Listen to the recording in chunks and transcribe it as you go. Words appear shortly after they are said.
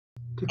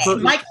To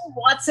quote, Michael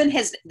Watson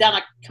has done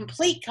a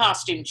complete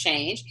costume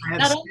change. I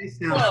have Not only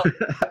space now.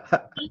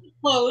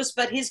 clothes,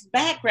 but his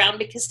background,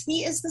 because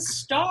he is the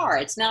star.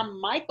 It's now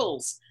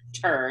Michael's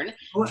turn.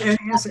 Oh, and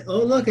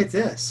oh, look at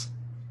this.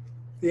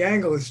 The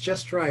angle is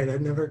just right.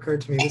 It never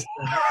occurred to me this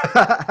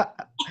time.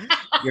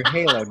 You're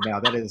haloed now.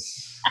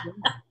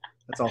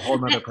 That's a whole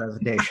nother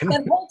presentation.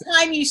 The whole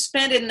time you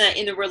spent in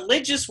the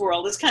religious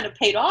world has kind of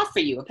paid off for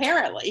you,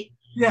 apparently.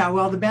 Yeah,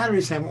 well, the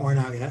batteries haven't worn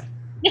out yet.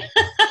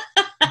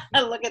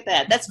 Look at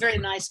that. That's very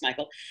nice,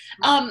 Michael.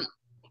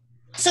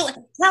 So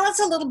tell us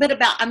a little bit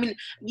about, I mean,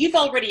 you've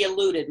already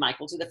alluded,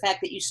 Michael, to the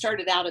fact that you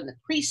started out in the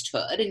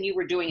priesthood and you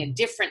were doing a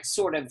different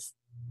sort of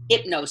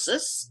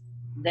hypnosis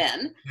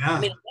then. Yeah. I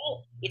mean,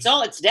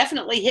 it's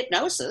definitely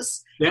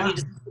hypnosis. Yeah. You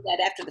just did that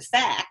after the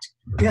fact.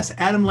 Yes,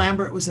 Adam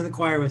Lambert was in the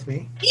choir with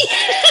me.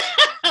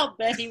 I'll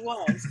bet he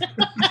was.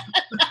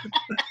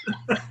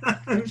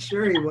 I'm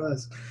sure he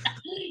was.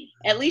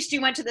 At least you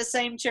went to the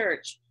same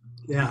church.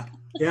 Yeah,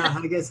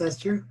 I guess that's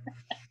true.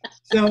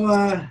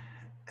 So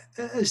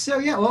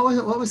yeah,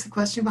 what was the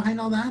question behind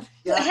all that?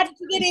 Yeah. How did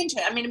you get into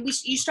it? I mean,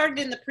 you started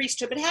in the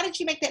priesthood, but how did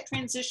you make that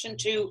transition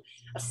to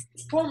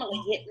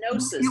formally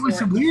hypnosis? It was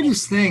the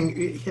weirdest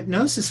thing.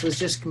 Hypnosis was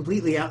just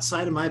completely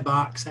outside of my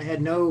box. I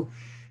had no,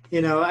 I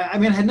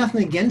mean, I had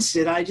nothing against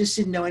it. I just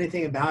didn't know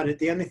anything about it.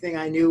 The only thing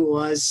I knew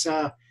was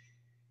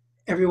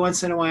every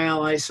once in a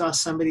while I saw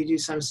somebody do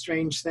some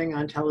strange thing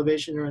on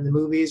television or in the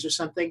movies or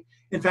something.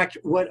 In fact,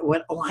 what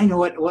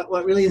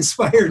really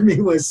inspired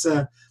me was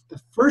the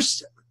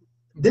first.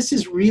 This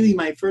is really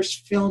my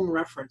first film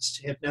reference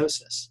to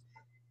hypnosis.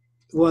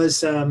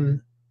 Was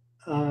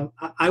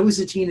I was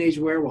a teenage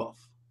werewolf,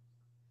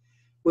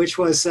 which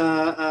was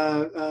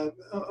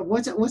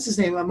what's his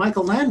name?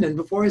 Michael Landon,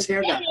 before his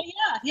hair got.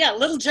 Yeah,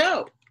 Little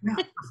Joe. Yeah,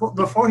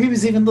 before he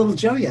was even Little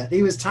Joe yet.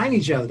 He was Tiny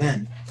Joe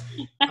then.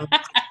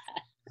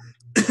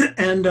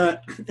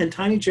 And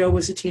Tiny Joe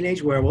was a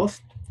teenage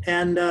werewolf.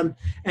 And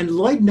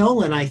Lloyd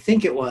Nolan, I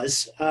think it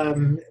was,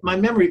 my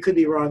memory could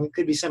be wrong. It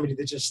could be somebody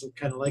that just looked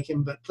kind of like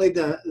him, but played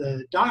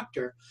the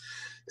doctor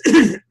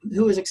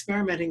who was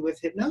experimenting with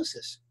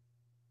hypnosis.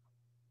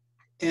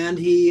 And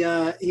he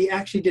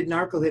actually did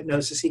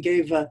narco-hypnosis. He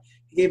gave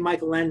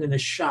Michael Landon a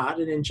shot,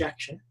 an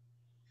injection.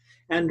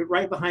 And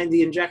right behind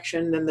the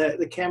injection, then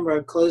the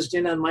camera closed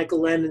in on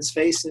Michael Landon's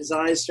face, and his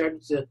eyes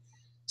started to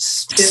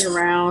spin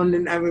around,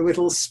 and I mean, with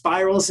little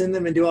spirals in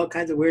them, and do all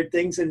kinds of weird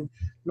things. And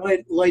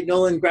Lloyd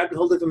Nolan grabbed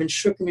hold of him and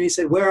shook him, and he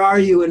said, "Where are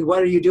you, and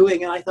what are you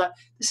doing?" And I thought,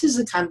 this is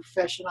the kind of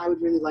profession I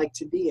would really like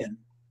to be in.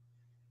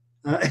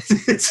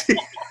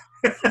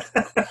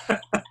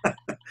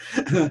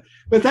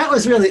 But that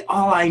was really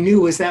all I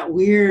knew, was that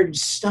weird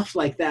stuff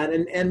like that.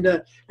 And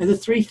the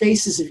Three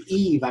Faces of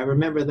Eve, I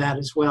remember that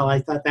as well. I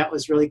thought that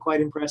was really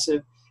quite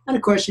impressive. And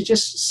of course, you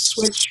just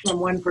switch from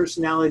one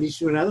personality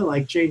to another,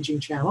 like changing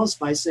channels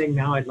by saying,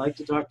 now I'd like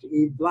to talk to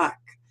Eve Black.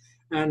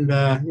 And,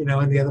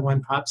 and the other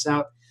one pops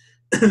out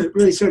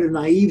really sort of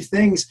naive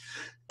things.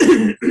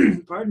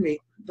 Pardon me.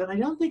 But I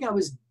don't think I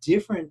was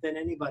different than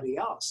anybody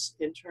else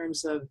in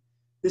terms of,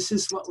 this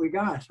is what we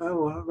got.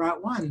 Oh,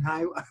 Route 1.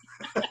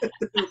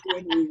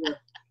 When we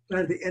were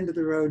at the end of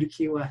the road to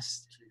Key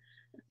West.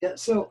 Yeah.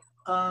 So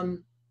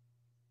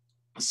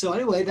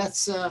anyway,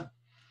 that's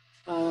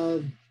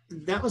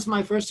that was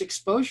my first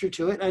exposure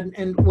to it.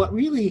 And what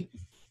really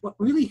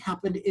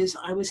happened is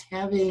I was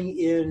having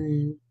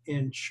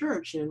in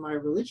church, in my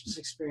religious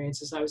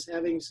experiences, I was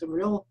having some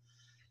real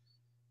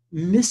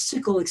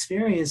mystical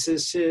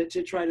experiences, to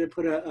try to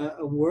put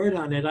a word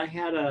on it. I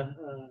had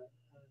a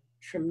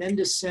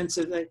tremendous sense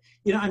of that.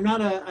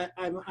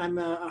 I'm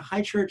a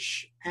high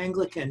church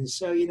Anglican,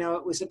 so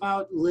it was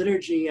about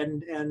liturgy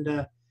and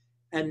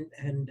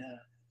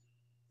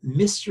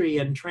mystery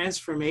and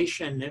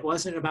transformation. It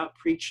wasn't about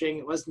preaching.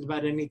 It wasn't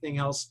about anything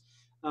else.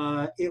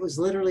 It was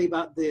literally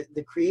about the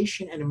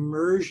creation and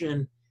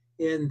immersion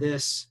in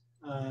this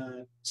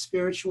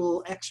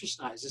spiritual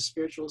exercise, a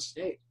spiritual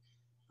state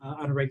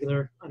on a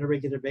regular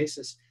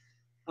basis.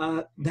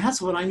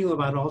 That's what I knew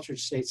about altered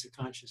states of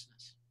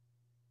consciousness.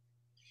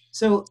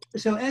 So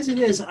as it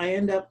is, I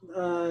end up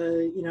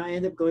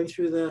going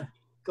through the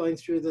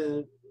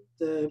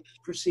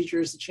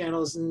procedures, the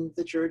channels in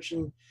the church,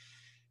 and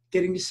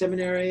getting to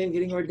seminary and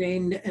getting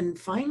ordained. And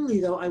finally,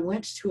 though, I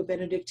went to a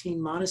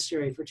Benedictine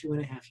monastery for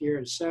 2.5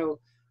 years. So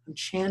I'm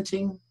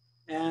chanting,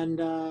 and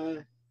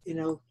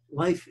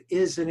life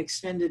is an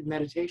extended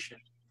meditation.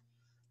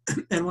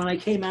 And when I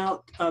came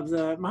out of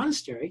the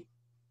monastery,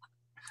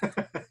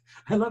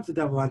 I love the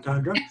double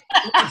entendre.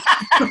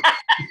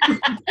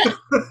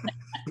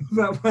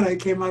 But when I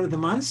came out of the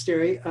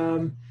monastery,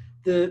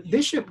 the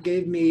bishop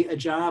gave me a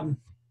job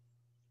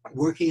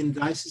working in the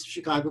Diocese of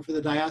Chicago for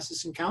the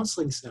Diocesan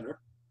Counseling Center.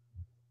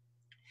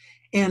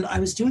 And I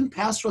was doing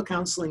pastoral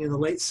counseling in the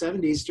late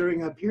 70s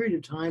during a period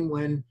of time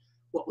when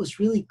what was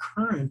really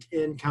current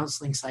in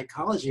counseling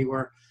psychology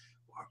were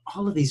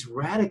all of these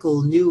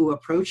radical new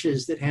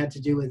approaches that had to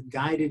do with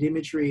guided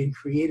imagery and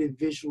creative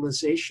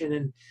visualization.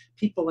 And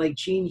people like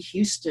Jean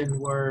Houston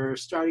were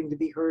starting to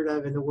be heard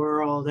of in the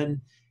world.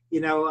 And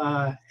and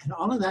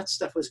all of that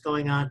stuff was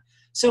going on.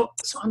 So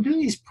I'm doing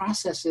these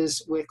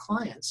processes with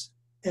clients,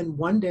 and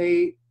one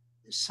day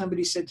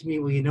somebody said to me,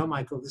 well,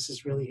 Michael, this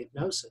is really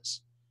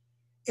hypnosis.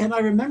 And I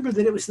remember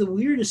that it was the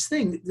weirdest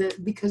thing,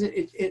 that because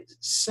it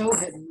so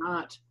had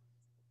not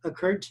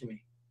occurred to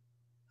me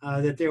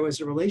that there was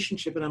a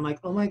relationship. And I'm like,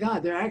 oh my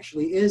God, there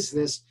actually is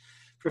this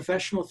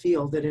professional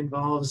field that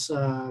involves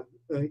the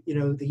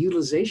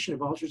utilization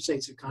of altered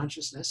states of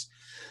consciousness.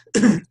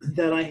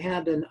 That I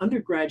had an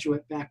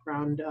undergraduate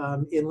background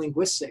in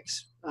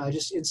linguistics,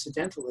 just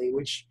incidentally,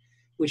 which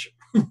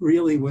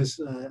really was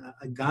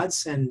a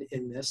godsend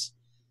in this.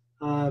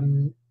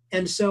 And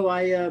so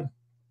I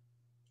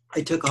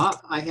took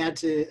off. I had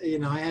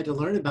to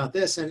learn about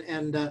this,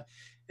 and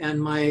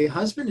my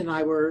husband and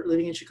I were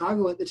living in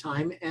Chicago at the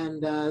time,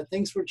 and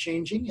things were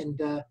changing, and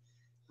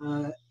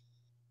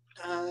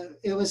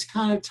it was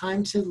kind of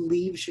time to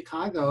leave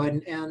Chicago,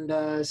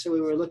 and so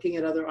we were looking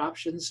at other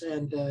options.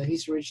 And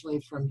he's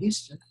originally from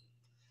Houston,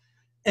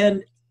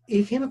 and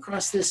he came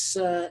across this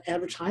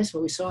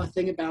advertisement. We saw a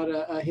thing about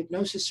a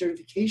hypnosis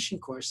certification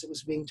course that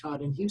was being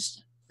taught in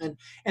Houston.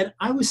 And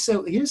I was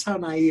here's how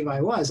naive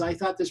I was. I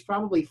thought there's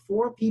probably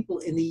 4 people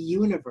in the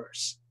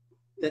universe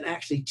that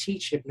actually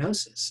teach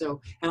hypnosis.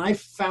 And I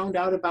found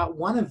out about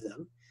one of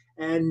them,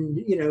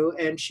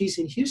 and she's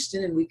in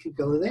Houston, and we could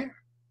go there.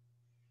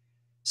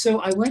 So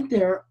I went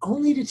there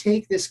only to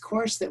take this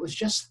course that was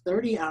just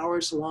 30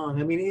 hours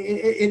long. I mean,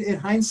 in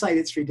hindsight,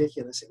 it's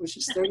ridiculous. It was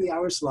just 30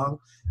 hours long,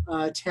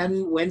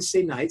 10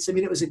 Wednesday nights. I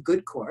mean, it was a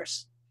good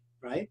course,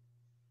 right?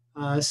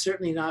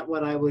 Certainly not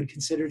what I would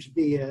consider to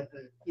be a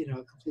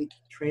complete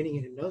training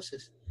in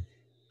hypnosis.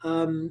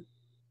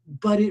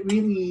 But it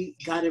really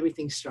got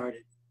everything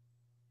started.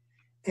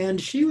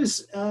 And she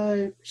was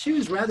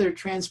rather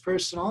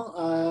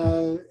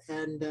transpersonal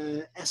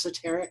and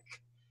esoteric.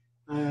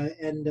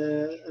 And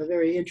a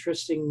very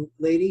interesting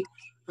lady.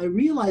 I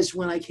realized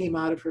when I came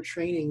out of her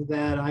training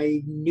that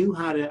I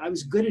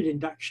was good at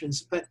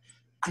inductions, but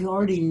I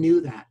already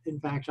knew that. In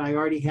fact, I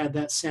already had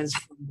that sense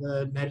from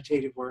the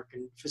meditative work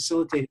and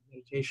facilitated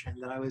meditation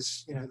that I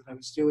was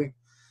doing.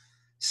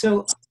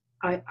 So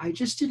I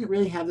just didn't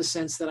really have the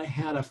sense that I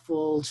had a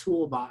full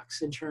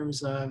toolbox in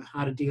terms of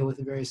how to deal with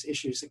the various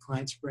issues that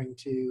clients bring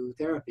to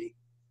therapy.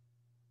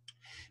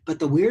 But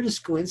the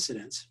weirdest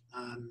coincidence,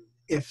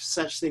 if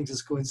such things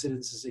as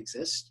coincidences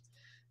exist,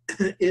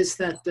 is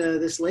that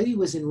this lady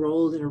was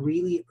enrolled in a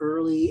really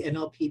early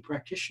NLP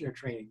practitioner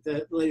training,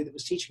 the lady that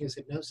was teaching us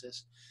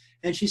hypnosis.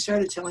 And she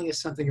started telling us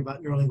something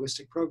about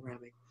neurolinguistic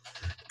programming.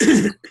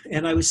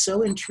 And I was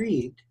so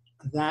intrigued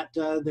that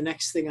the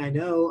next thing I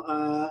know,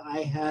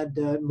 I had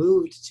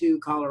moved to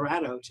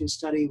Colorado to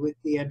study with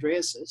the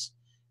Andreases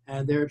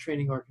and their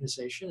training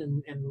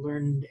organization and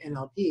learned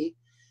NLP.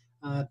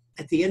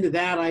 At the end of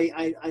that,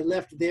 I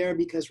left there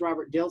because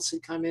Robert Dilts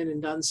had come in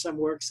and done some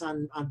works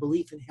on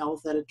belief in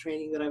health at a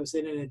training that I was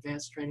in, an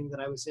advanced training that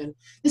I was in.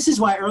 This is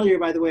why earlier,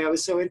 by the way, I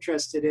was so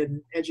interested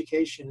in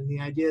education and the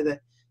idea that,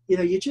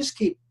 you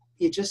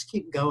just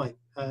keep going,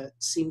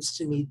 seems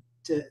to me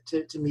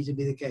to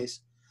be the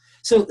case.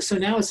 So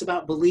now it's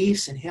about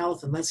beliefs and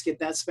health, and let's get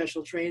that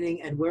special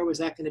training. And where was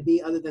that going to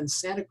be other than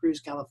Santa Cruz,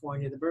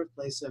 California, the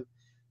birthplace of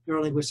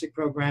neurolinguistic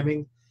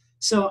programming?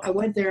 So I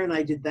went there and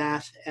I did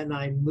that, and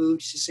I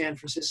moved to San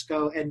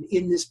Francisco. And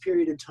in this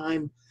period of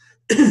time,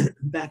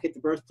 back at the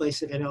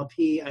birthplace of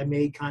NLP, I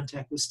made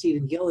contact with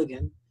Stephen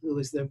Gilligan, who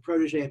was the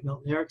protege of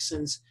Milton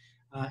Erickson's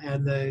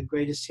and the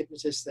greatest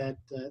hypnotist that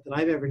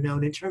I've ever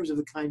known in terms of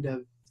the kind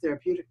of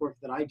therapeutic work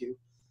that I do.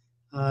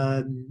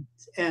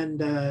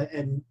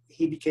 And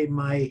he became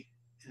my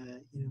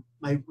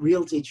my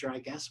real teacher, I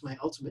guess, my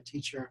ultimate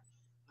teacher,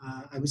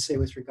 I would say,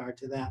 with regard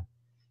to that.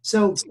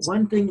 So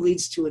one thing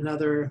leads to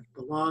another,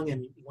 the long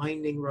and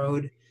winding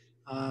road.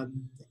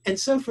 And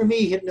so for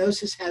me,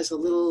 hypnosis has a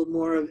little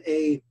more of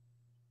a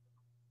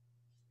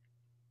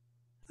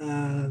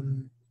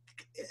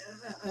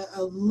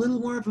little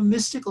more of a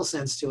mystical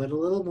sense to it, a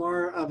little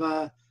more of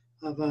a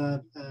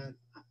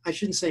I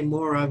shouldn't say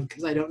more of,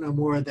 because I don't know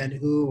more than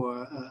who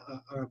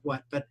or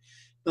what, but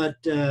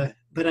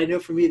I know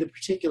for me the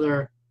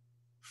particular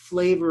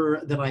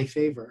flavor that I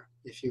favor,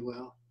 if you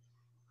will,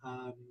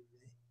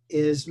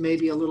 is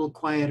maybe a little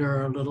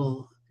quieter, a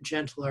little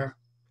gentler,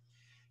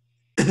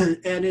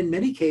 and in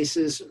many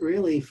cases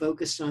really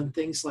focused on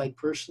things like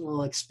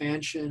personal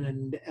expansion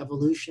and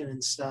evolution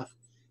and stuff,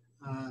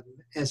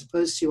 as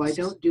opposed to, I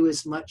don't do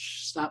as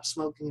much stop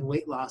smoking and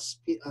weight loss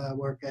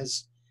work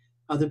as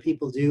other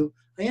people do.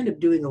 I end up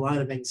doing a lot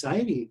of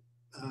anxiety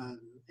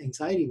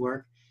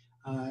work,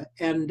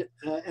 and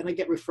I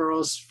get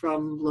referrals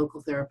from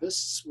local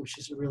therapists, which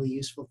is a really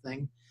useful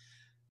thing.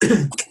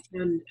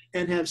 and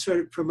have sort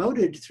of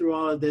promoted through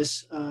all of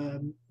this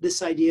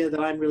this idea that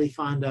I'm really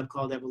fond of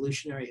called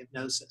evolutionary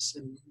hypnosis,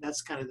 and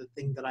that's kind of the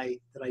thing that I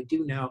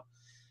do now.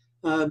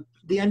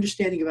 The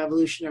understanding of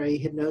evolutionary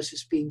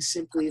hypnosis being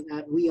simply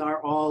that we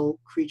are all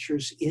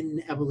creatures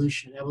in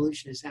evolution.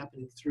 Evolution is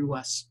happening through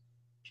us,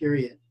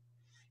 period.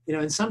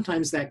 And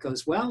sometimes that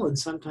goes well, and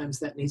sometimes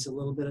that needs a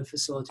little bit of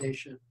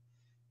facilitation.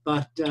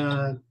 But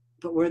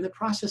but we're in the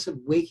process of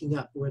waking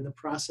up. We're in the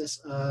process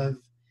of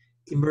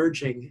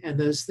emerging. And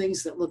those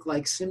things that look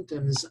like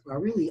symptoms are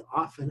really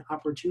often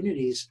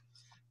opportunities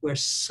where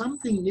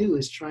something new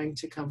is trying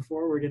to come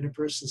forward in a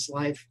person's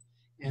life,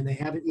 and they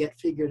haven't yet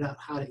figured out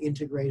how to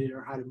integrate it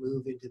or how to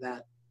move into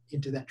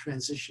that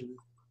transition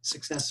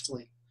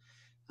successfully.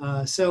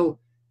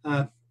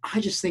 I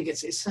just think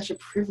it's such a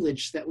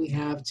privilege that we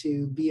have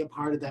to be a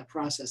part of that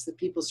process, that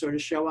people sort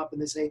of show up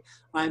and they say,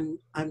 I'm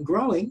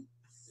growing,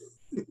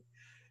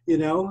 you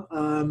know,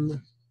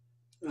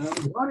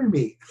 water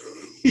me,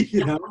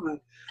 you know,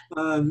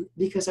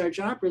 because our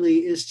job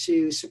really is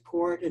to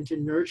support and to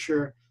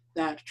nurture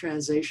that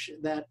transition,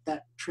 that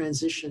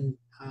transition,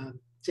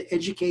 to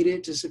educate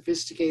it, to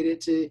sophisticate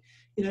it, to,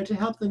 you know, to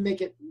help them make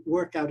it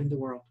work out in the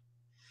world.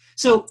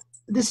 So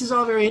this is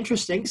all very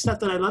interesting stuff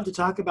that I love to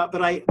talk about,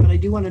 but I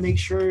do want to make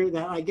sure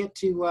that I get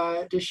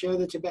to share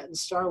the Tibetan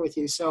Star with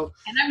you. So,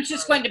 and I was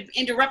just going to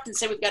interrupt and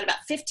say we've got about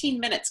 15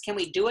 minutes. Can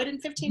we do it in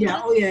 15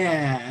 minutes? Oh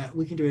yeah,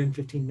 we can do it in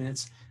 15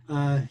 minutes.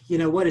 You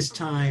know, what is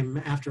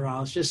time after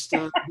all? It's just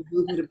the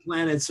movement of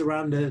planets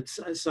around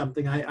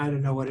something. I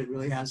don't know what it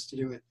really has to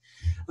do with,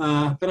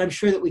 but I'm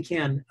sure that we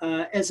can.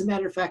 As a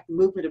matter of fact, the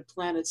movement of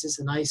planets is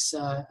a nice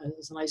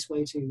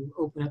way to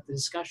open up the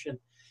discussion.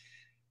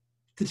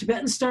 The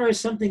Tibetan Star is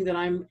something that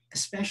I'm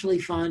especially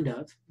fond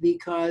of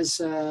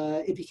because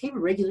it became a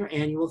regular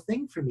annual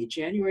thing for me.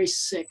 January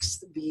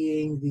 6th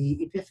being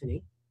the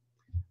Epiphany.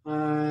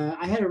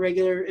 I had a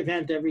regular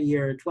event every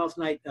year, a 12th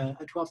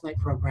night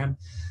program,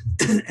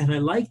 and I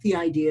like the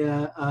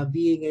idea of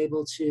being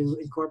able to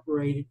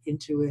incorporate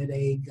into it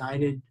a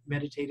guided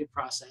meditative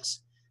process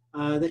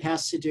that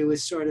has to do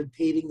with sort of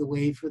paving the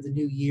way for the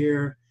new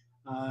year,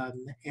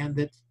 and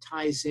that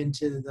ties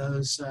into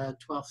those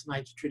 12th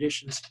night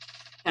traditions.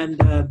 And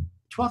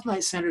 12th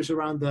night centers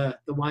around the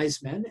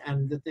wise men,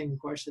 and the thing, of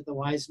course, that the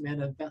wise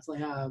men of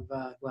Bethlehem,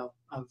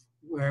 of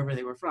wherever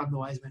they were from, the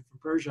wise men from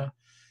Persia,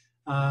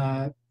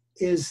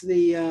 is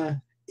the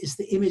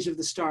image of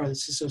the star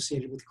that's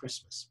associated with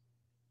Christmas.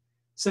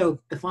 So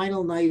the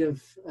final night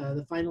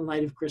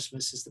of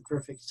Christmas is the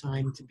perfect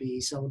time to be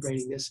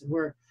celebrating this, and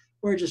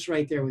we're just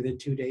right there within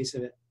 2 days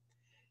of it.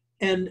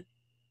 And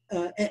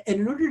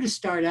in order to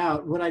start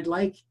out, what I'd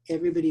like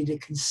everybody to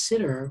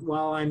consider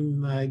while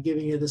I'm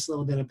giving you this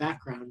little bit of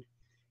background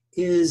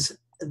is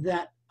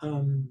that,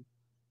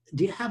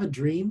 do you have a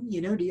dream?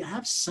 You know, do you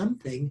have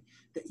something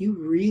that you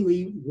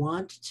really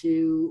want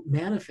to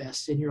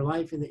manifest in your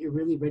life and that you're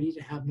really ready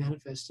to have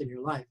manifest in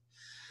your life?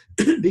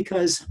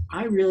 Because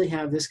I really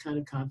have this kind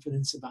of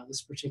confidence about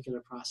this particular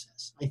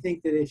process. I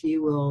think that if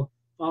you will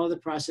follow the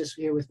process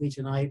here with me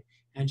tonight,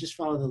 and just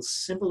follow the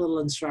simple little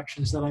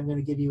instructions that I'm going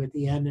to give you at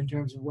the end in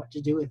terms of what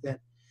to do with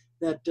it,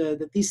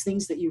 that these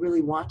things that you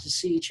really want to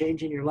see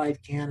change in your life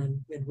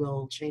can and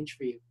will change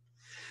for you.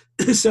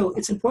 So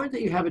it's important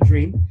that you have a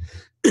dream,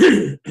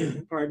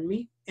 pardon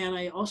me, and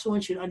I also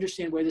want you to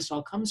understand where this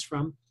all comes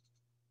from.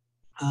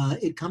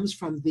 It comes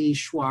from the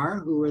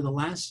Shuar, who were the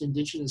last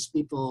indigenous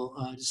people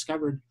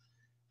discovered.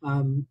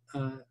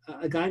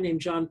 A guy named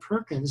John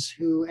Perkins,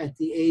 who at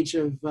the age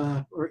of,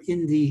 or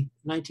in the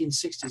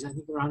 1960s, I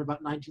think around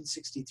about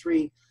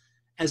 1963,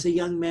 as a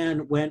young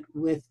man went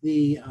with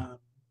the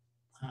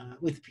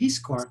Peace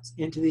Corps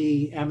into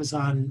the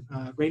Amazon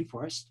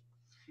rainforest,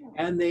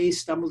 and they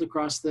stumbled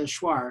across the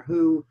Shuar,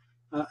 who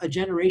a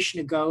generation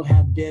ago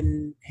had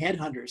been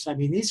headhunters. I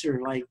mean, these are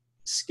like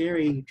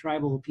scary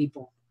tribal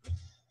people.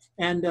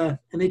 And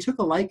they took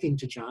a liking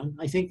to John.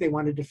 I think they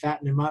wanted to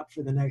fatten him up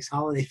for the next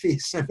holiday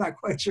feast. I'm not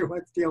quite sure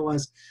what the deal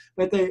was,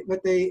 but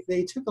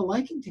they took a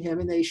liking to him,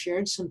 and they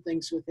shared some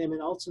things with him,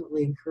 and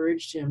ultimately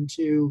encouraged him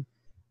to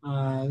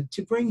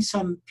bring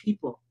some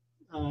people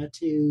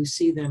to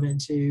see them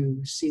and to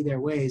see their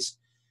ways.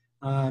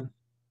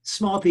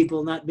 Small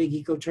people, not big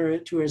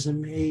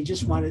ecotourism.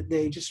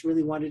 They just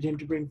really wanted him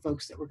to bring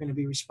folks that were going to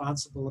be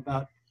responsible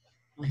about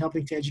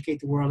helping to educate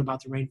the world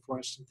about the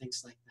rainforest and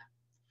things like that.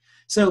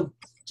 So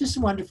just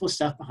some wonderful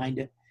stuff behind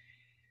it.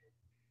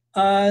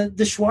 The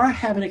Shuar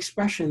have an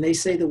expression. They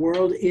say the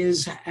world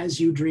is as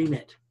you dream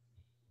it.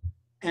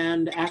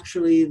 And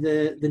actually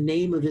the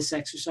name of this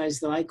exercise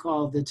that I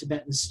call the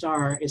Tibetan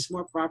Star is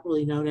more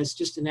properly known as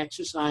just an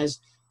exercise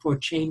for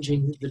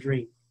changing the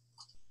dream.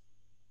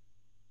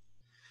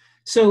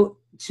 So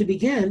to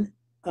begin,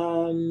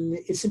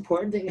 it's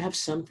important that you have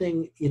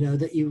something, you know,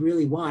 that you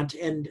really want.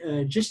 And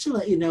just to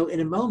let you know, in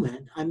a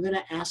moment, I'm going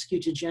to ask you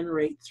to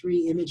generate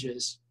 3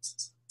 images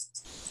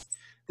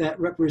that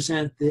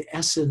represent the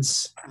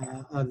essence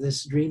of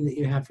this dream that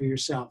you have for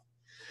yourself.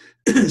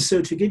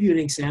 So to give you an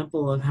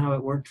example of how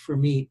it worked for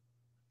me,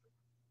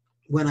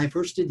 when I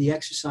first did the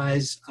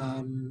exercise,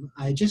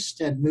 I just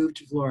had moved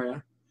to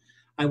Florida.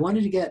 I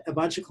wanted to get a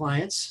bunch of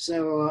clients.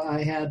 So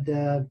I had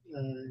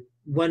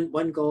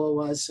one goal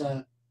was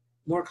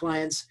more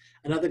clients.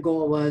 Another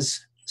goal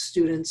was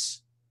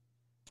students.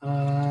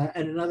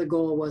 And another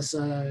goal was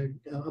a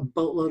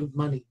boatload of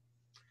money.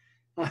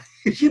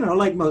 You know,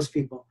 like most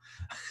people.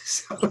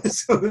 So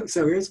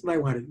here's what I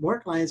wanted: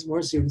 more clients,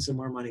 more students, and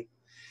more money.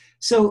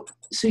 So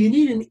you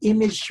need an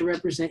image to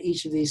represent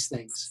each of these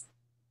things.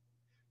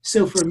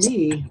 So for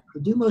me, I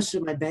do most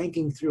of my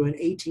banking through an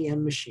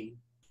ATM machine.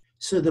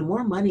 So the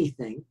more money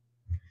thing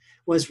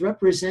was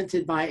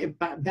represented by,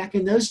 back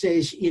in those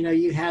days,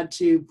 you had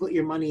to put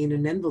your money in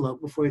an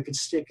envelope before you could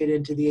stick it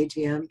into the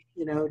ATM.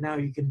 Now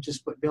you can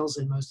just put bills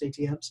in most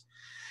ATMs.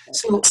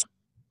 So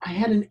I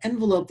had an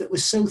envelope that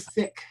was so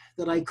thick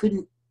that I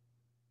couldn't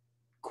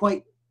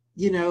quite,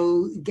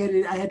 get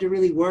it. I had to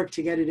really work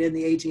to get it in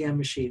the ATM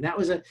machine. That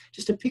was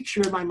just a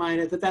picture in my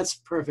mind. I thought, that's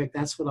perfect.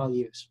 That's what I'll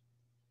use.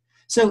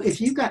 So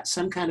if you've got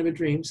some kind of a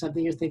dream,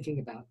 something you're thinking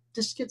about,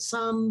 just get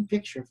some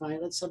picture.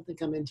 Let something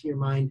come into your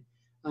mind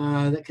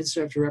that can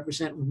serve to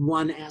represent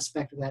one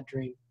aspect of that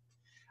dream.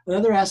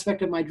 Another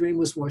aspect of my dream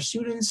was more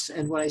students,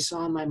 and what I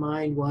saw in my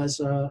mind was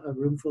a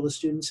room full of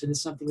students, and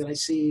it's something that I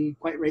see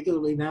quite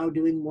regularly now,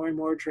 doing more and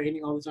more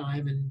training all the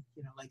time, and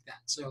like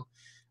that. So,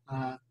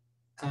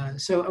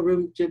 so a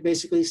room,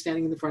 basically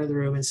standing in the front of the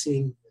room and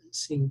seeing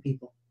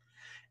people,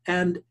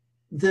 and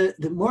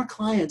the more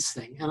clients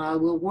thing, and I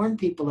will warn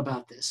people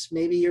about this.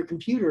 Maybe your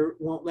computer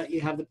won't let you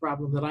have the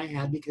problem that I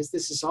had, because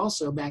this is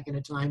also back in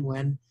a time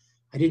when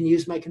I didn't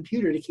use my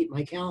computer to keep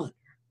my calendar.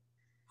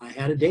 I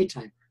had a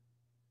daytimer.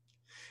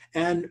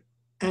 And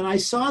I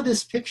saw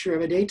this picture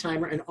of a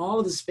daytimer, and all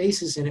of the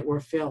spaces in it were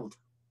filled.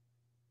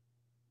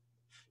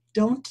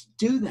 Don't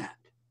do that.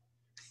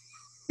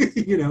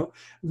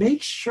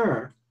 Make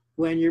sure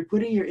when you're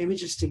putting your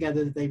images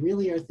together that they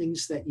really are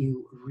things that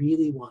you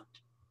really want.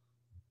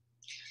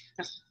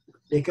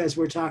 Because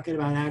we're talking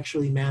about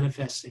actually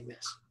manifesting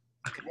this.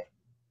 Okay.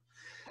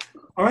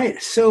 All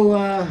right.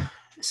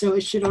 So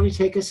it should only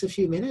take us a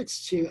few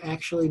minutes to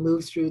actually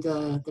move through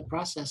the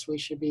process. We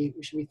should be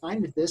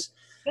fine with this.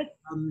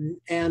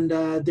 And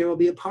there will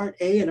be a part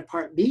A and a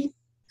part B.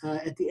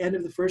 At the end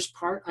of the first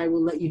part, I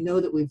will let you know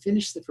that we've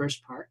finished the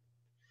first part,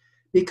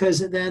 because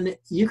then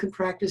you can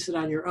practice it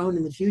on your own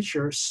in the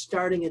future,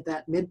 starting at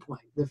that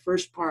midpoint. The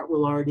first part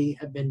will already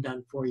have been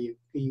done for you.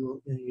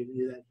 You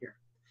do that here.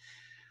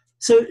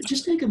 So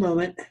just take a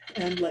moment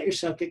and let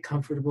yourself get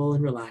comfortable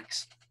and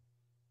relax.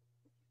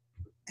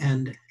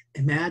 And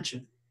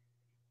imagine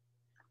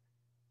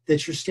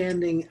that you're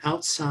standing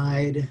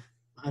outside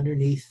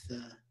underneath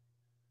the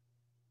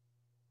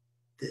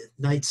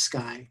night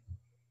sky,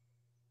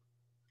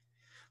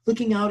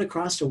 looking out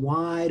across a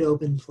wide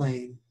open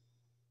plain.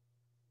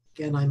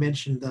 Again, I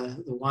mentioned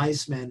the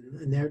wise men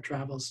and their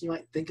travels. You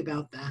might think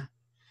about that,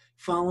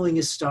 following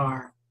a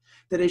star,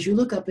 that as you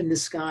look up in the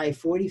sky,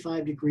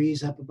 45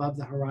 degrees up above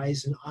the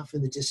horizon, off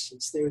in the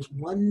distance, there's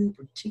one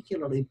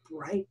particularly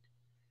bright,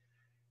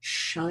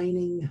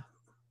 shining,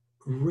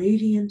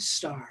 radiant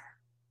star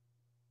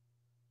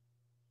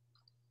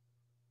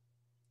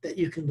that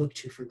you can look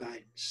to for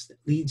guidance, that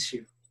leads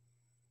you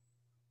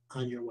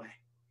on your way.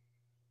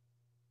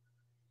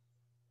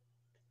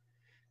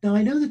 Now,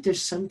 I know that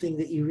there's something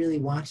that you really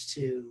want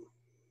to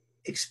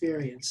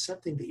experience,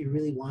 something that you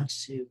really want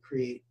to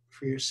create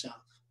for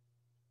yourself.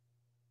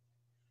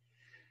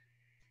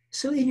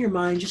 So in your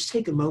mind, just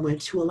take a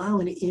moment to allow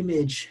an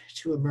image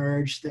to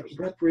emerge that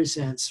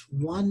represents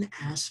one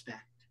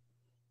aspect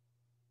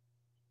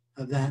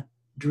of that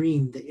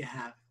dream that you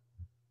have,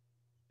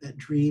 that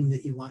dream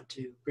that you want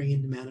to bring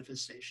into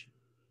manifestation.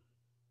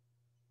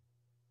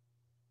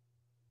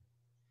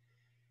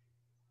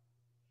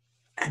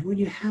 And when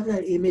you have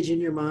that image in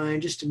your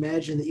mind, just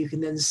imagine that you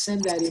can then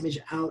send that image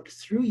out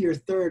through your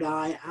third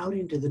eye, out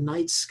into the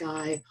night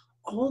sky,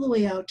 all the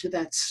way out to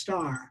that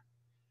star,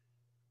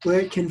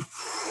 where it can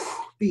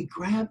be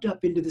grabbed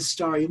up into the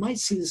star. You might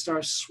see the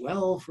star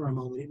swell for a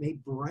moment. It may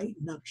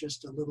brighten up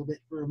just a little bit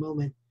for a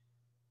moment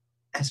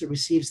as it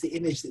receives the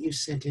image that you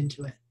sent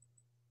into it.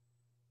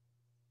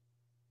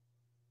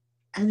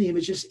 And the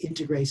image just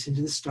integrates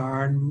into the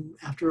star. And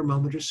after a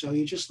moment or so,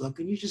 you just look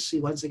and you just see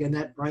once again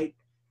that bright,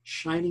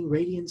 shining,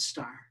 radiant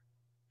star.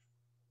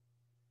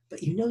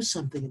 But you know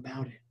something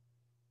about it.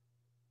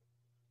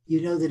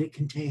 You know that it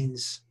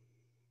contains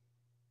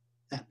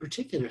that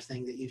particular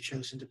thing that you've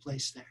chosen to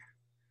place there.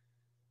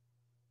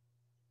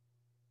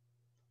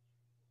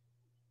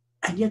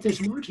 And yet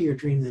there's more to your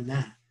dream than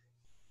that.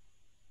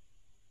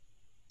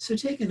 So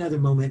take another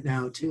moment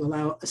now to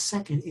allow a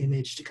second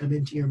image to come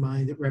into your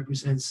mind that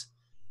represents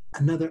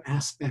another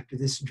aspect of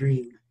this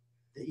dream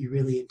that you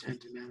really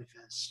intend to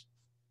manifest.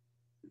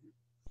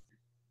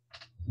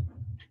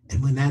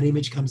 And when that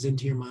image comes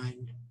into your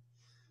mind,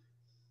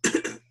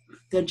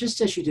 then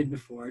just as you did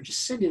before,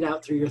 just send it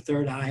out through your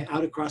third eye,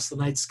 out across the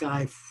night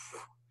sky,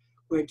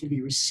 where it can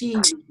be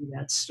received into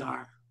that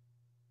star.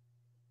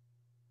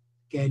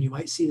 Again, you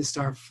might see the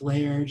star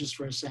flare just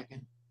for a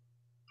second,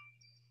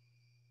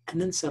 and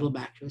then settle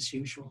back to its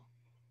usual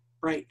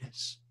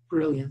brightness,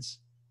 brilliance.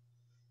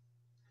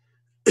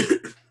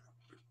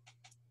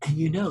 And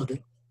you know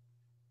that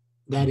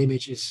that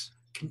image is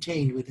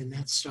contained within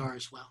that star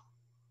as well.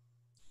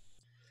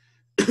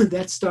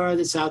 That star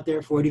that's out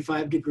there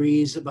 45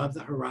 degrees above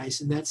the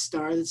horizon, that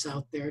star that's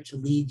out there to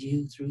lead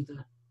you through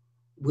the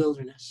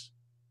wilderness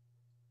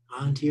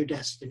onto your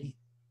destiny.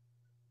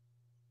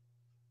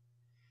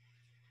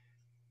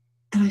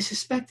 And I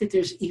suspect that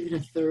there's even a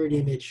third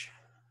image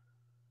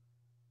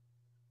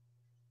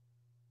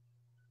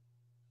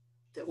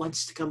that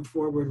wants to come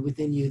forward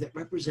within you that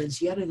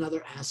represents yet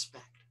another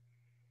aspect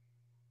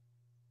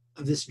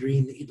of this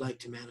dream that you'd like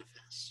to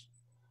manifest.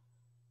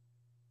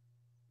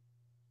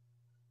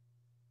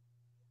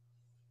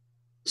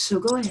 So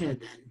go ahead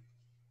then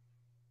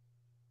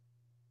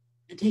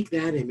and take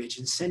that image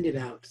and send it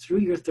out through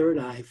your third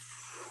eye,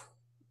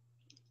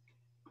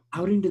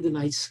 out into the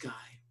night sky.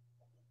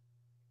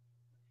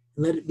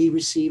 And let it be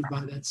received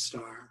by that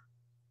star.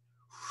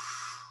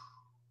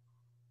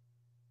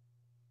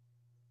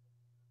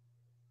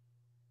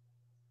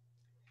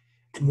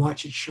 And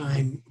watch it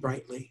shine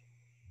brightly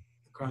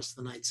across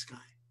the night sky.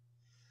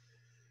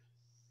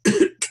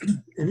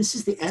 And this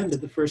is the end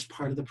of the first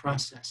part of the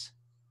process.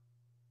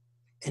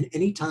 And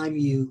anytime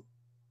you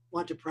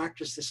want to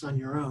practice this on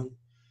your own,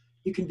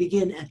 you can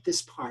begin at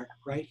this part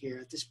right here,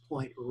 at this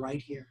point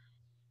right here.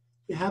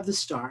 You have the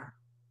star.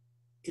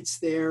 It's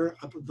there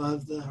up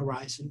above the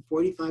horizon,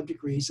 45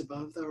 degrees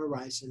above the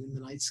horizon in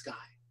the night sky.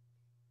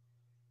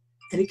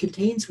 And it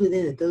contains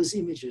within it those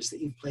images that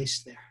you've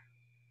placed there.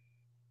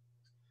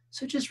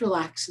 So just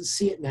relax and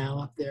see it now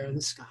up there in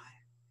the sky.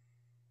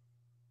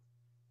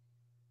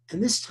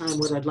 And this time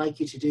what I'd like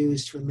you to do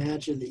is to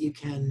imagine that you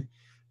can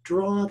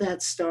draw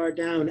that star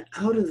down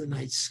out of the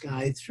night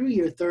sky through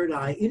your third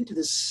eye into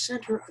the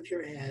center of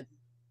your head.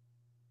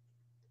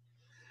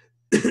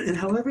 And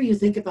however you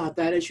think about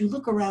that, as you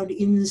look around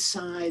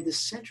inside the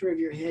center of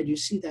your head, you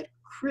see that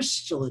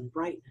crystalline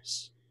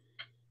brightness.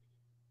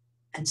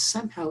 And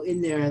somehow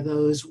in there are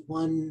those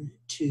 1,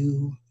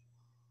 2,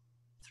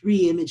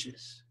 3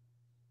 images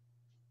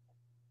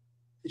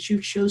that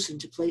you've chosen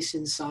to place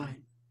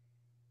inside.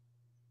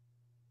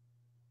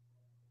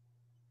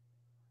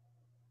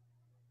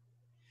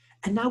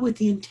 And now with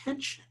the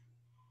intention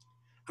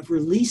of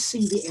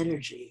releasing the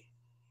energy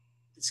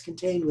that's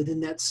contained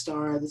within that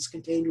star, that's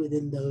contained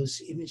within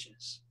those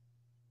images.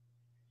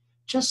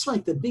 Just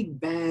like the Big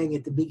Bang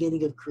at the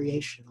beginning of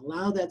creation,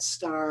 allow that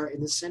star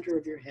in the center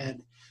of your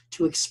head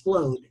to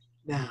explode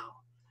now.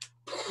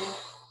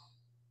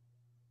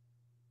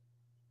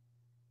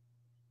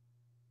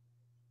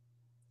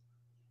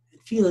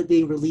 And feel it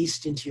being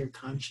released into your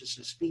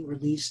consciousness, being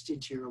released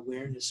into your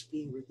awareness,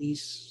 being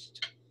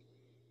released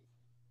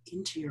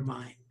into your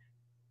mind.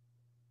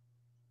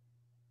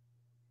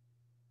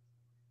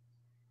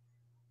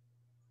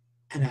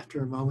 And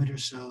after a moment or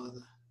so,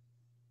 the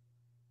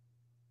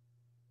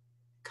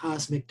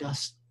cosmic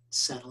dust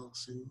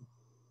settles, and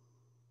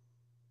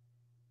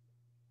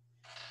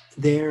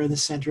there in the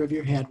center of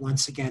your head,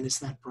 once again, is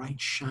that bright,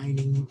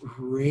 shining,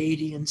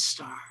 radiant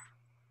star.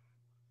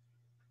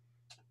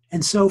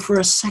 And so for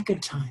a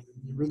second time,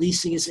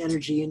 releasing its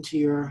energy into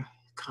your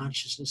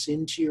consciousness,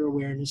 into your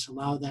awareness,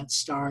 allow that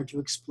star to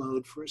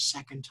explode for a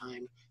second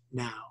time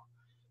now.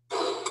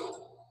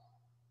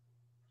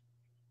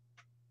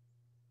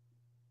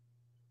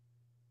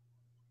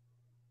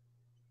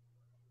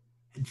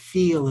 And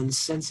feel and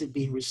sense it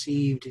being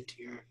received into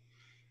your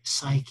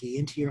psyche,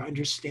 into your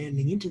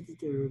understanding, into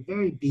the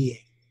very being.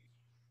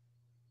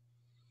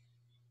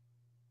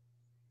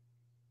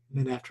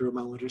 And then after a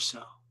moment or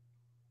so,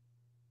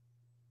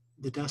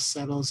 the dust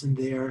settles, and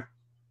there,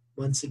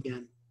 once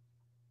again,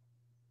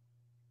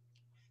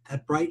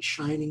 that bright,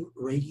 shining,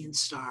 radiant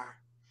star.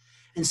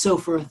 And so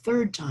for a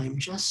third time,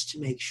 just to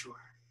make sure,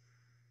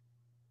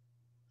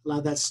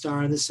 allow that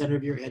star in the center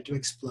of your head to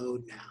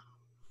explode now.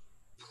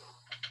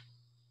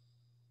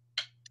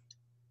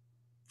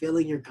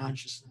 Filling your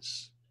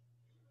consciousness,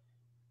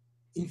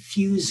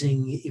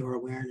 infusing your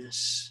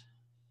awareness.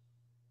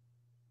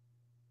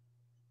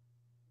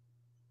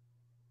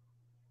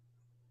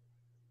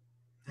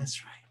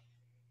 That's right.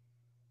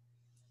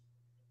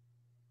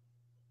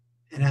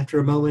 And after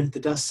a moment, the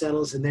dust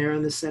settles, and there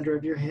in the center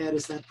of your head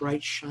is that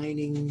bright,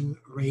 shining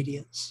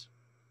radiance.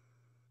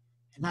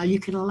 And now you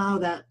can allow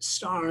that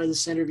star in the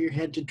center of your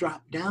head to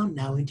drop down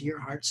now into your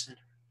heart center.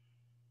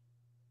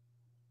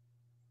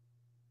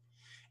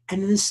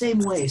 And in the same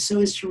way, so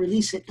as to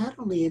release it not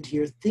only into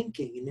your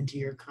thinking and into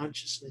your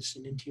consciousness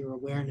and into your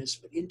awareness,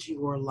 but into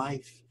your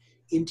life,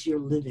 into your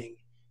living,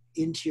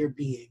 into your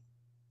being.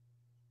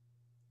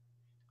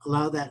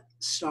 Allow that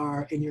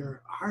star in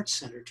your heart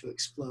center to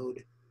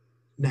explode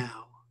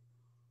now.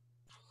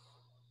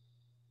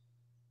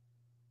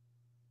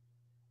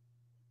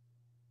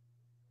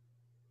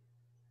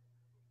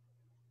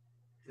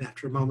 And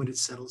after a moment, it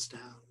settles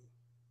down.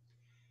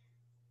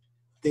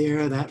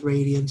 There, that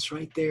radiance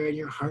right there in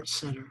your heart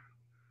center,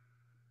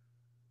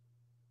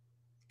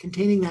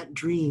 containing that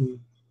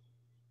dream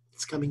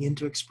that's coming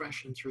into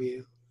expression through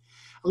you.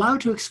 Allow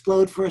it to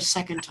explode for a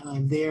second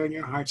time there in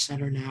your heart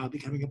center now,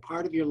 becoming a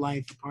part of your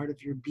life, a part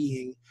of your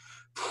being.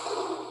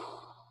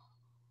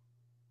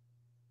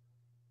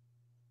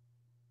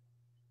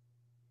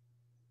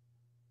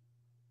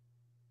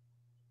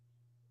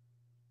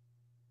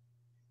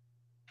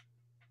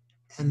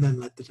 And then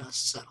let the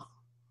dust settle,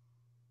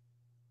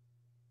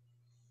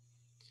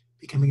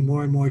 becoming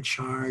more and more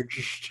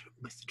charged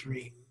with the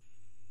dream.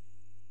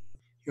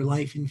 your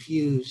life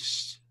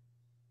infused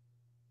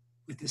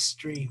with this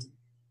dream.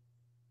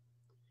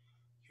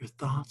 Your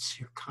thoughts,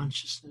 your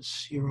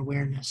consciousness, your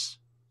awareness,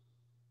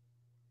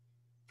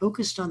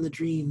 focused on the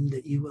dream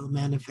that you will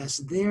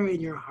manifest there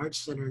in your heart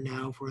center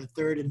now for a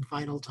third and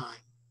final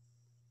time.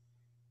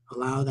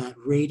 Allow that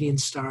radiant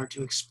star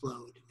to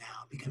explode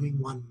now, becoming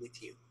one with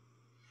you.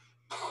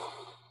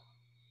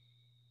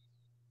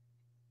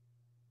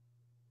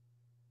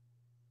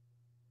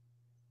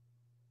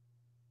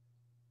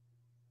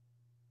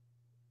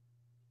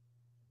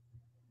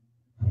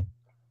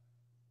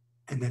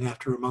 And then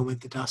after a moment,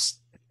 the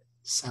dust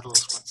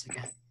settles once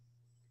again.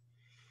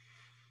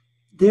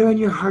 There in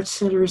your heart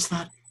center is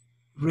that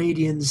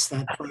radiance,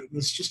 that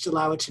brightness. Just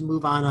allow it to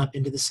move on up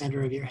into the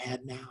center of your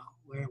head now,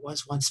 where it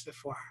was once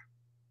before.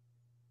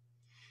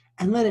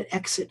 And let it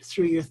exit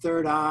through your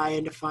third eye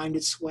and to find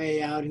its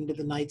way out into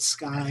the night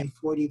sky,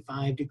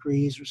 45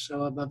 degrees or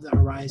so above the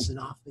horizon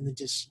off in the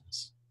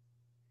distance,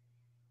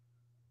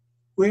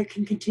 where it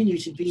can continue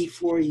to be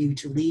for you,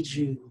 to lead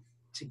you,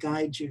 to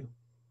guide you.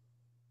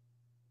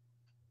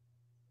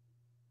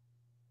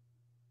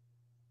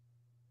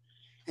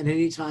 And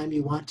anytime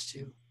you want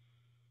to,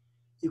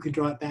 you can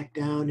draw it back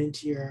down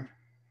into your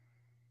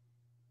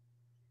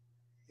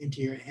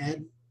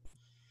head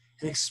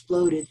and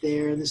explode it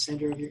there in the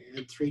center of your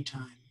head 3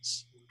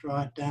 times.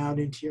 Draw it down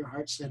into your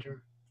heart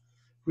center.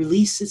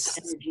 Release its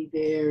energy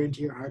there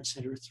into your heart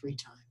center 3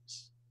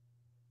 times.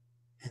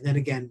 And then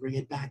again, bring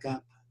it back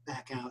up,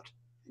 back out,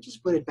 and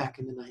just put it back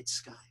in the night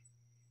sky.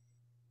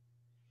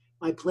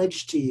 My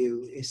pledge to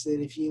you is that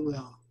if you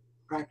will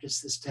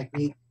practice this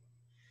technique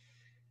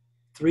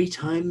 3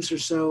 times or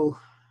so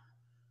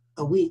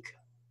a week,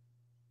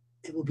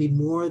 it will be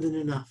more than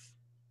enough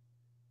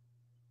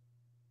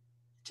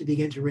to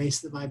begin to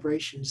raise the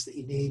vibrations that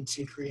you need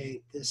to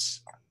create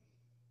this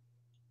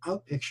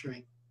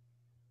outpicturing.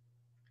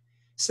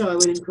 So I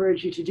would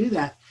encourage you to do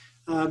that.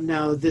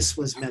 Now, this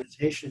was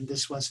meditation.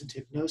 This wasn't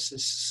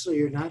hypnosis. So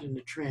you're not in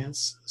a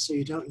trance. So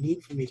you don't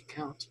need for me to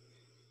count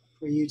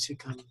for you to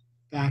come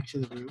back to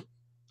the room.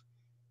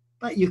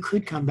 But you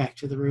could come back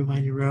to the room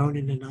on your own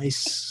in a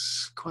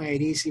nice,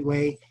 quiet, easy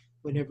way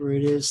whenever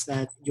it is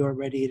that you're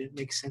ready and it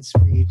makes sense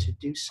for you to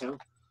do so.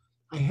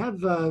 I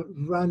have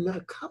run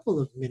a couple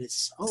of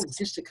minutes,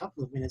 just a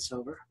couple of minutes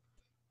over.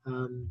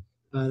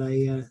 But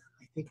I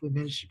think we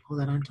managed to pull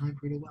that on time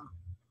pretty well.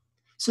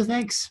 So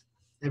thanks,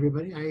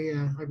 everybody. I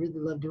really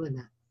love doing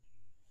that.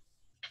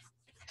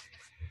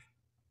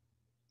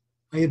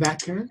 Are you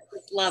back, Karen?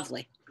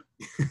 Lovely.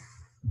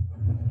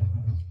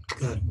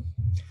 Good.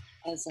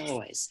 As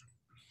always.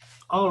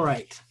 All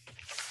right.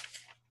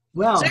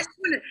 Well, so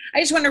I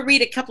just want to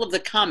read a couple of the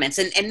comments,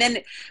 and then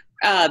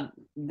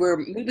we're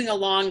moving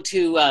along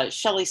to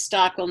Shelley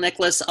Stockwell,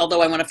 Nicholas,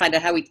 although I want to find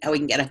out how we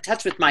can get in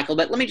touch with Michael.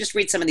 But let me just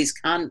read some of these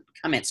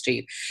comments to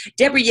you.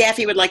 Deborah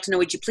Yaffe would like to know,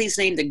 would you please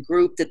name the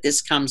group that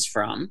this comes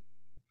from?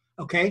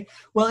 Okay.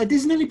 Well, it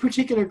isn't any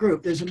particular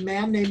group. There's a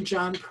man named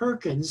John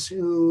Perkins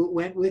who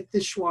went with the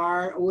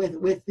Shuar,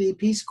 with the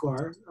Peace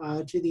Corps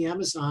to the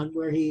Amazon,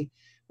 where he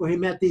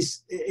met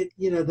these,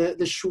 the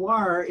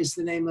Shuar is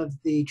the name of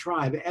the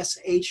tribe,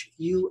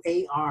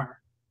 Shuar,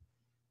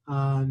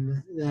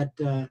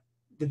 that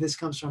this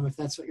comes from, if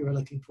that's what you were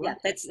looking for. Yeah,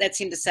 that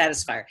seemed to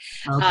satisfy her.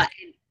 Okay.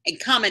 And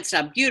comments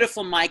now,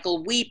 beautiful,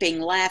 Michael,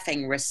 weeping,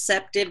 laughing,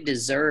 receptive,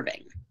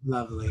 deserving.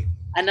 Lovely.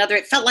 Another,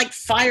 it felt like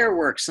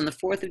fireworks on the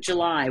 4th of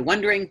July,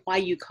 wondering why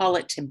you call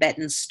it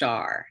Tibetan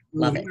Star.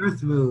 Love it.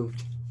 Earth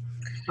moved.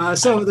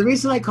 So the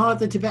reason I call it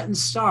the Tibetan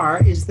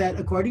Star is that,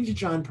 according to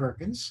John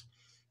Perkins,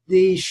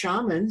 the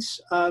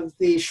shamans of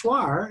the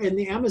Shuar in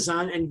the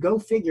Amazon, and go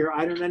figure,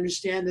 I don't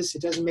understand this.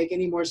 It doesn't make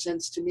any more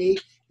sense to me.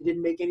 It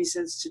didn't make any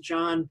sense to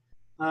John.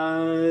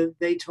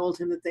 They told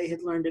him that they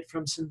had learned it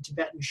from some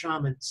Tibetan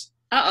shamans.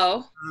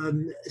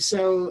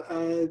 So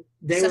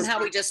they somehow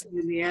were we just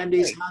in the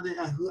Andes.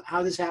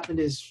 How this happened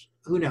is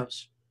who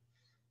knows.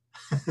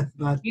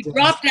 But you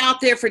dropped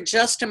out there for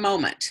just a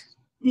moment.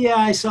 Yeah,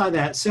 I saw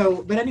that.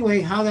 So, but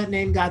anyway, how that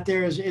name got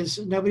there is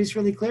nobody's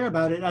really clear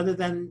about it, other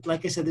than,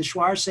 like I said, the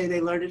Shuar say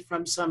they learned it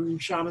from some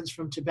shamans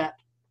from Tibet.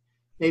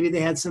 Maybe they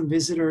had some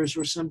visitors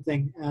or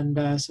something.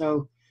 And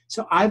so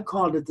I've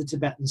called it the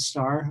Tibetan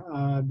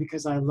Star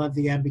because I love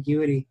the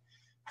ambiguity.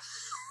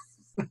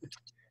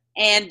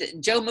 And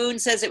Joe Moon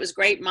says it was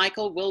great,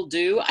 Michael. Will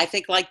do. I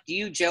think, like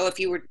you, Joe, if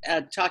you were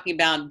talking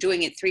about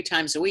doing it 3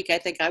 times a week, I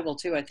think I will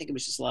too. I think it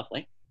was just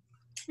lovely.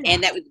 Yeah.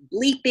 And that was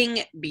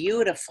bleeping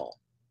beautiful.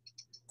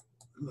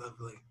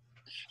 Lovely.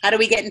 How do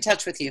we get in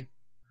touch with you?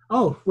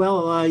 Oh,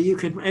 well,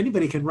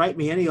 anybody can write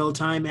me any old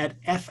time at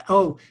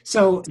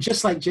so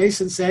just like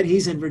Jason said,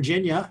 he's in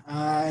Virginia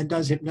and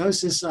does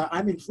hypnosis.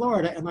 I'm in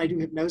Florida and I do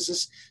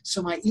hypnosis.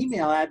 So my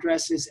email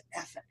address is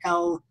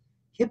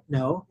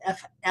flhypno,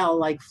 FL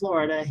like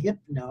Florida,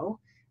 hypno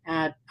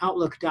at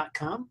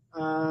outlook.com.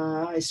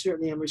 I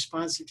certainly am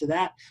responsive to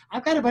that.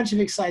 I've got a bunch of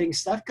exciting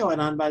stuff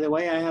going on, by the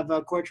way. I have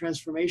a core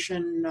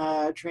transformation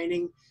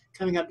training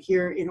coming up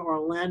here in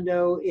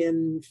Orlando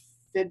in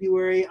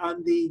February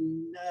on the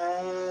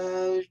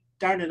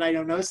darn it, I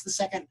don't know. It's the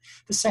second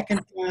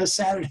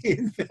Saturday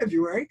in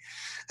February.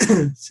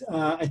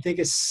 I think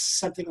it's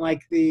something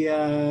like the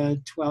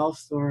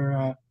 12th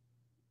or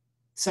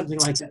something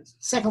like that.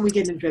 Second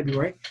weekend in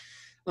February.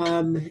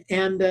 And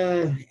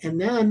then,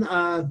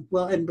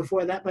 and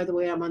before that, by the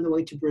way, I'm on the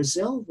way to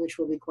Brazil, which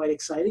will be quite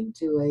exciting,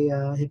 to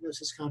a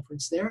hypnosis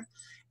conference there.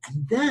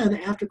 And then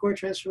after Core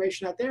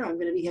Transformation out there, I'm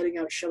going to be heading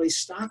out Shelley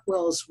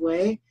Stockwell's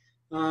way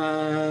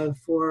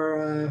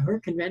for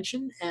her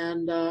convention.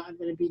 And I'm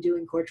going to be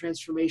doing Core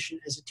Transformation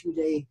as a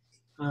 2-day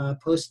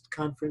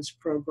post-conference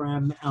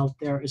program out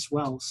there as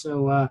well.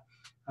 So,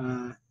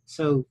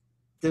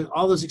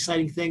 all those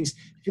exciting things.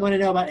 If you want to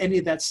know about any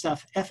of that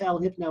stuff,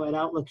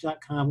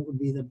 flhypno@outlook.com would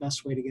be the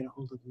best way to get a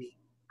hold of me.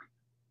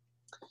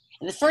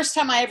 And the first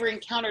time I ever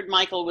encountered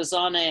Michael was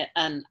on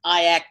an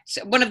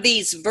IACT, one of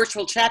these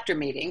virtual chapter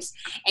meetings,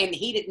 and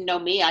he didn't know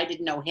me, I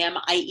didn't know him.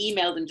 I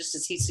emailed him just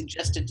as he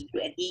suggested to do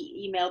it.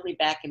 He emailed me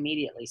back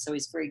immediately, so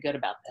he's very good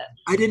about that.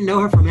 I didn't know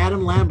her from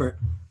Adam Lambert.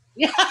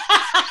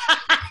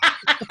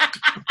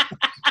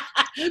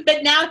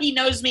 But now he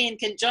knows me in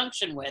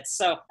conjunction with,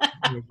 so.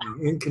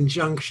 In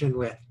conjunction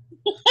with.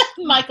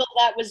 Michael,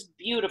 that was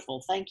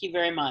beautiful. Thank you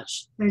very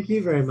much. Thank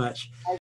you very much.